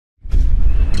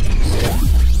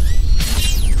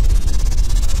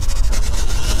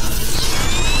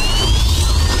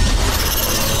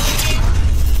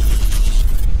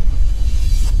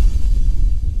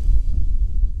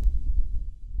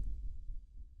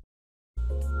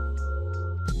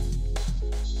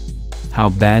How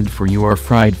bad for you are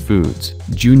fried foods?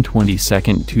 June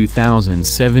 22,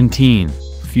 2017.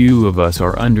 Few of us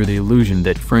are under the illusion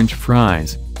that French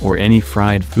fries, or any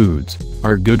fried foods,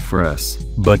 are good for us.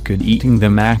 But could eating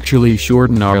them actually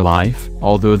shorten our life?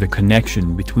 Although the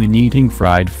connection between eating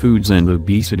fried foods and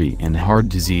obesity and heart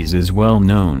disease is well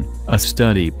known, a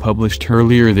study published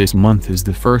earlier this month is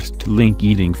the first to link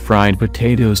eating fried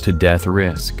potatoes to death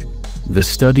risk. The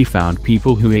study found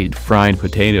people who ate fried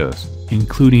potatoes,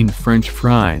 including French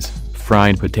fries,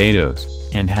 fried potatoes,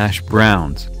 and hash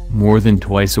browns, more than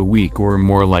twice a week were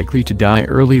more likely to die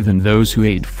early than those who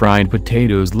ate fried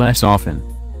potatoes less often.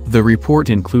 The report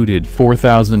included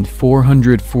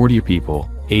 4,440 people,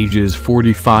 ages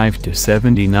 45 to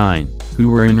 79, who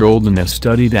were enrolled in a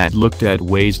study that looked at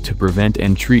ways to prevent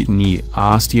and treat knee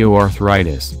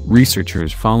osteoarthritis.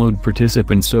 Researchers followed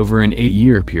participants over an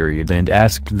 8-year period and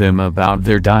asked them about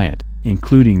their diet,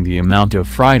 including the amount of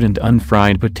fried and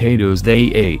unfried potatoes they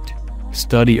ate.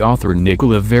 Study author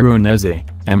Nicola Veronese,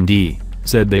 MD,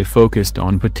 said they focused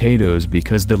on potatoes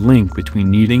because the link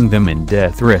between eating them and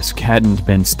death risk hadn't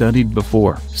been studied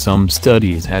before. Some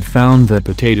studies had found that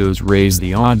potatoes raise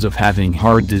the odds of having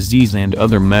heart disease and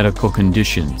other medical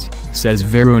conditions, says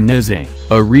Veronese,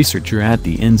 a researcher at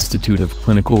the Institute of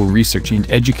Clinical Research and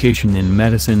Education in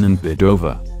Medicine in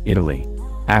Padova, Italy.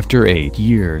 After 8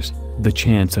 years, the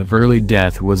chance of early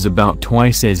death was about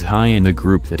twice as high in the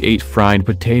group that ate fried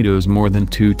potatoes more than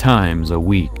 2 times a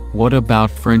week. What about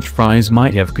French fries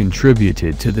might have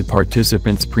contributed to the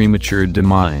participants' premature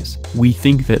demise? We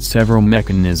think that several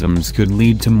mechanisms could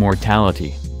lead to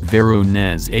mortality,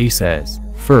 Veronese says.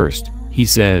 First, he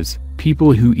says,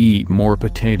 people who eat more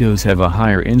potatoes have a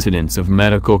higher incidence of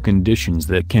medical conditions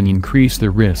that can increase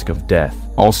the risk of death.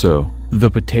 Also,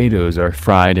 the potatoes are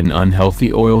fried in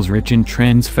unhealthy oils rich in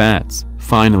trans fats.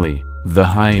 Finally, the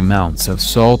high amounts of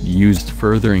salt used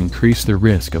further increase the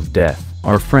risk of death.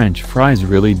 Are French fries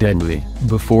really deadly?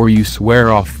 Before you swear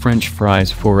off French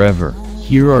fries forever,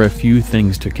 here are a few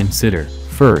things to consider.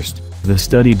 First, the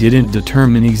study didn't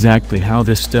determine exactly how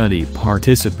the study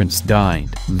participants died.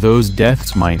 Those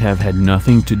deaths might have had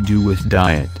nothing to do with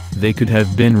diet. They could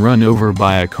have been run over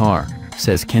by a car,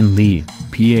 says Ken Lee,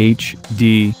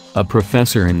 Ph.D., a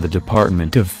professor in the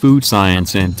Department of Food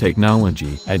Science and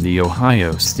Technology at the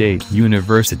Ohio State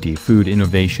University Food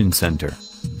Innovation Center.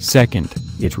 Second,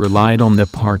 it relied on the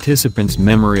participants'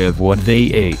 memory of what they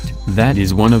ate. That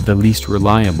is one of the least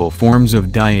reliable forms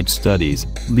of diet studies,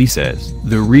 Lee says.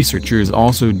 The researchers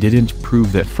also didn't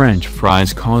prove that French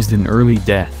fries caused an early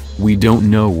death. We don't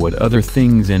know what other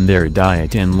things in their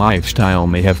diet and lifestyle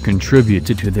may have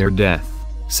contributed to their death,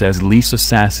 says Lisa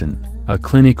Sasson, a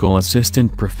clinical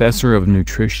assistant professor of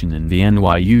nutrition in the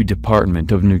NYU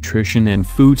Department of Nutrition and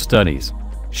Food Studies.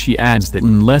 She adds that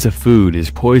unless a food is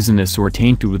poisonous or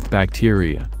tainted with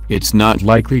bacteria, it's not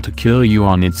likely to kill you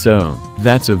on its own.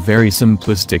 That's a very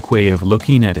simplistic way of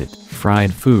looking at it.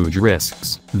 Fried food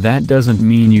risks. That doesn't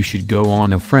mean you should go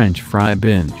on a French fry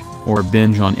binge, or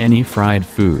binge on any fried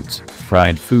foods.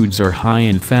 Fried foods are high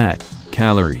in fat,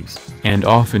 calories, and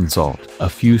often salt. A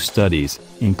few studies,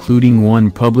 including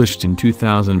one published in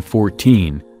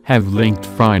 2014, have linked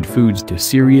fried foods to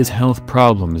serious health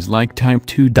problems like type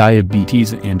 2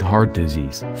 diabetes and heart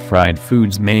disease. Fried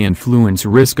foods may influence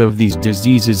risk of these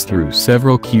diseases through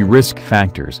several key risk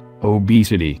factors: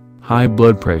 obesity, high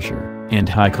blood pressure, and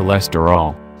high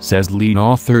cholesterol, says lead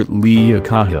author Leah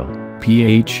Cahill,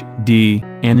 Ph.D.,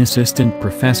 an assistant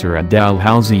professor at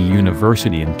Dalhousie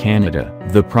University in Canada.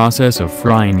 The process of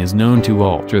frying is known to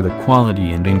alter the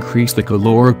quality and increase the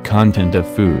caloric content of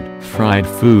food. Fried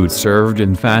foods served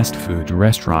in fast food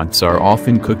restaurants are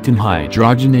often cooked in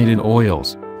hydrogenated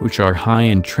oils, which are high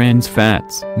in trans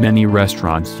fats. Many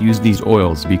restaurants use these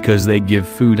oils because they give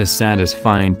food a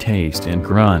satisfying taste and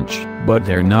crunch, but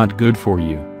they're not good for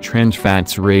you. Trans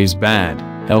fats raise bad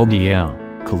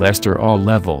LDL cholesterol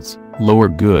levels, lower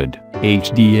good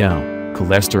HDL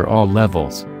cholesterol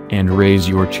levels, and raise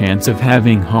your chance of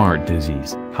having heart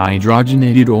disease.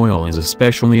 Hydrogenated oil is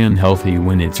especially unhealthy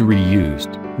when it's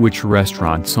reused, which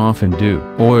restaurants often do.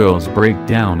 Oils break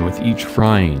down with each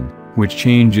frying, which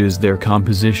changes their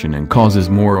composition and causes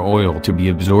more oil to be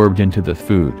absorbed into the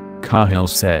food, Cahill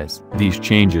says. These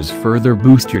changes further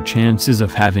boost your chances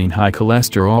of having high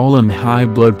cholesterol and high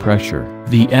blood pressure.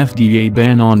 The FDA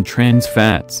ban on trans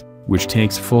fats, which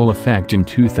takes full effect in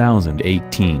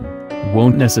 2018,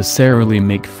 won't necessarily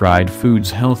make fried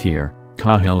foods healthier,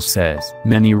 Cahill says.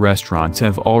 Many restaurants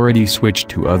have already switched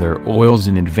to other oils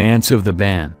in advance of the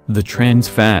ban. The trans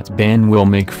fat ban will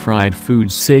make fried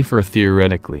foods safer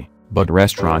theoretically, but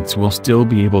restaurants will still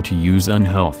be able to use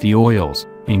unhealthy oils,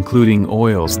 including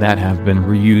oils that have been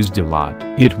reused a lot.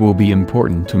 It will be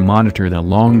important to monitor the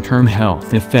long-term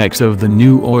health effects of the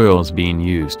new oils being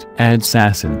used. Adds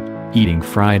Sasson, eating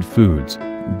fried foods,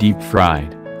 deep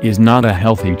fried, is not a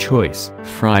healthy choice.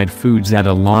 Fried foods add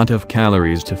a lot of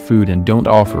calories to food and don't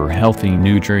offer healthy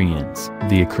nutrients.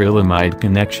 The acrylamide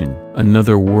connection.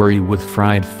 Another worry with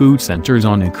fried food centers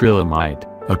on acrylamide,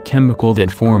 a chemical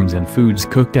that forms in foods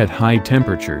cooked at high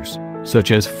temperatures, such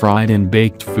as fried and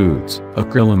baked foods.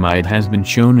 Acrylamide has been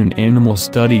shown in animal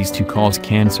studies to cause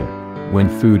cancer. When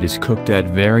food is cooked at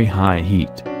very high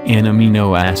heat, an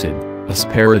amino acid,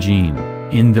 asparagine,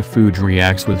 in the food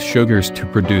reacts with sugars to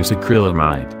produce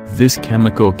acrylamide. This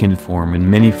chemical can form in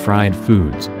many fried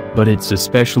foods, but it's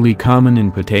especially common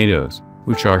in potatoes,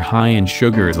 which are high in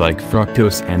sugars like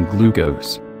fructose and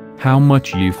glucose. How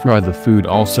much you fry the food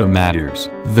also matters.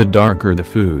 The darker the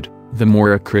food, the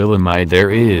more acrylamide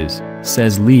there is,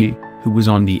 says Lee, who was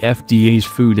on the FDA's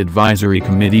Food Advisory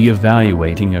Committee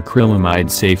evaluating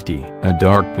acrylamide safety. A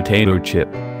dark potato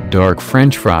chip, dark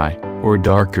French fry, or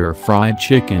darker fried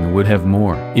chicken would have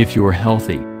more. If you're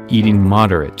healthy, eating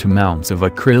moderate amounts of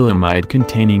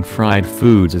acrylamide-containing fried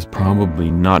foods is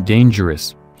probably not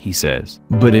dangerous, he says.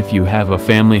 But if you have a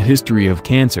family history of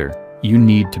cancer, you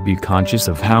need to be conscious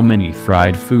of how many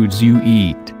fried foods you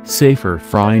eat. Safer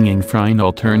frying and frying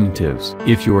alternatives.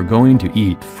 If you're going to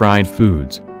eat fried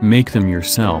foods, make them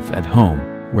yourself at home,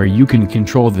 where you can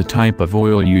control the type of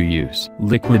oil you use.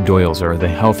 Liquid oils are the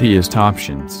healthiest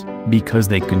options, because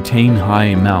they contain high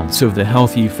amounts of the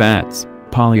healthy fats,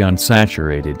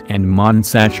 polyunsaturated and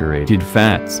monounsaturated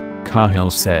fats,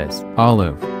 Cahill says.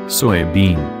 Olive,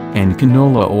 soybean, and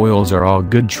canola oils are all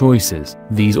good choices.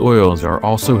 These oils are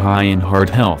also high in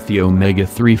heart-healthy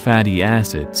omega-3 fatty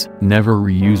acids. Never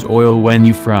reuse oil when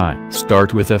you fry.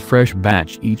 Start with a fresh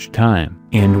batch each time,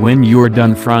 and when you're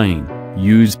done frying,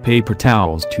 use paper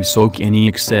towels to soak any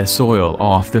excess oil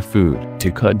off the food.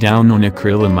 To cut down on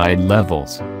acrylamide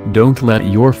levels, don't let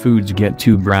your foods get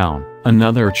too brown.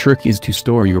 Another trick is to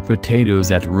store your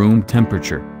potatoes at room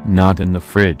temperature, not in the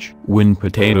fridge. When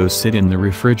potatoes sit in the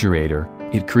refrigerator,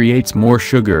 it creates more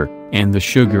sugar, and the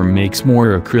sugar makes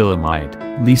more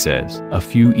acrylamide, Lee says. A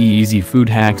few easy food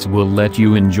hacks will let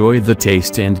you enjoy the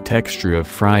taste and texture of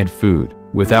fried food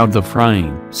without the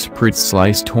frying. Spritz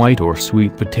sliced white or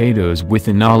sweet potatoes with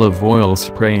an olive oil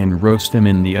spray and roast them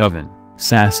in the oven,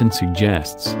 Sasson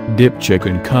suggests. Dip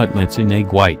chicken cutlets in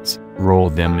egg whites, roll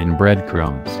them in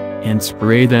breadcrumbs, and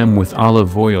spray them with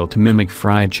olive oil to mimic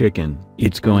fried chicken.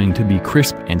 It's going to be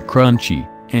crisp and crunchy,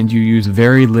 and you use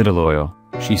very little oil,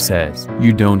 she says.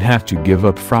 You don't have to give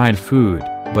up fried food,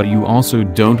 but you also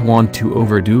don't want to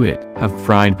overdo it. Have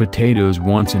fried potatoes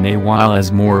once in a while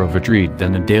as more of a treat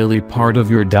than a daily part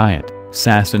of your diet,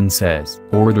 Sasson says.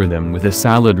 Order them with a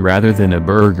salad rather than a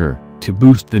burger, to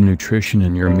boost the nutrition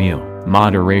in your meal.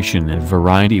 Moderation and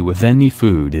variety with any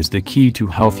food is the key to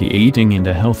healthy eating and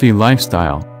a healthy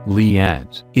lifestyle, Lee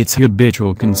adds. It's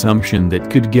habitual consumption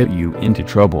that could get you into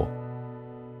trouble.